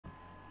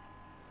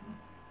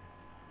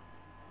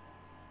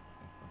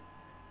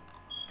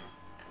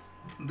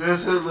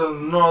This is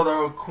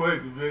another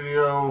quick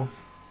video.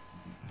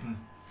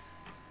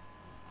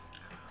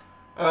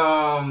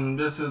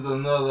 This is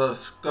another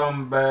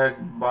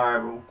Scumbag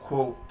Bible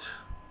quote.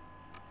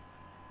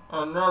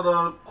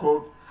 Another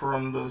quote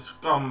from the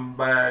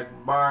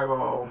Scumbag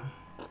Bible.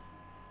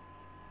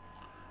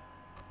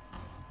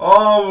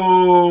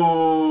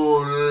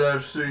 Oh,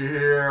 let's see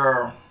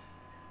here.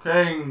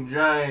 King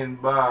James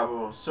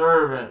Bible.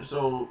 Servants,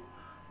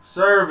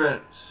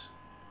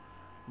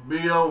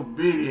 be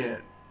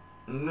obedient.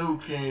 New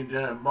King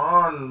James.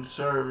 Bond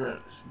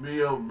servants,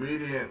 be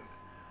obedient.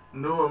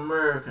 New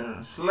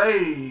American.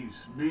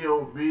 Slaves, be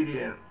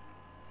obedient.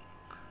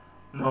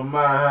 No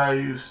matter how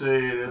you say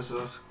it, it's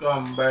a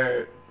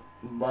Scumbag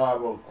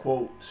Bible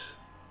quote.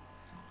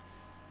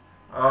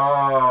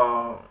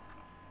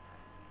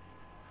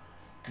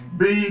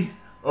 Be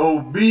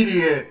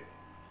obedient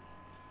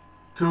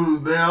to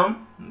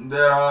them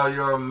that are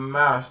your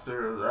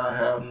masters. I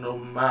have no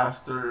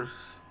masters.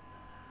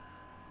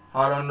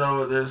 I don't know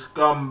what this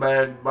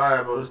Scumbag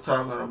Bible is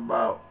talking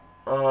about.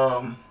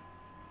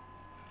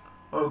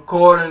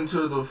 According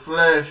to the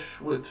flesh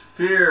with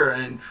fear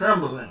and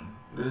trembling.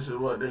 This is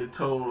what they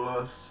told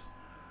us.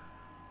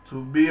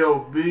 To be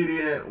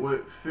obedient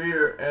with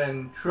fear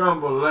and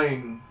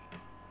trembling.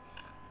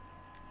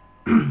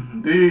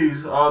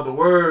 These are the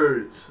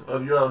words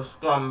of your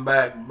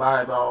Scumbag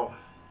Bible.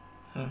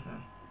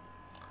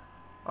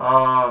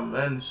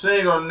 And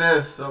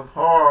singleness of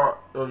heart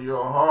of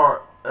your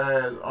heart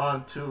as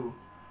unto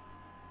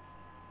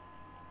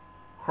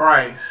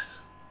Christ,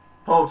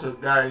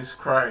 poltergeist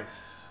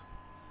Christ.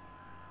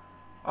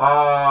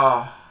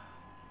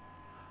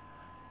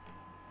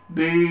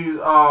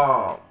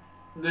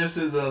 This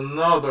is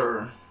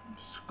another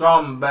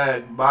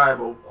Scumbag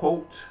Bible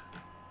quote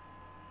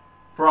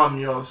from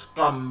your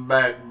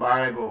Scumbag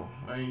Bible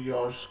and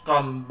your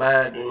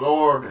Scumbag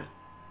Lord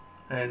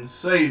and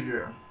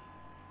Savior,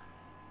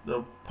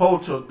 the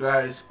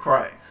poltergeist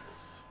Christ.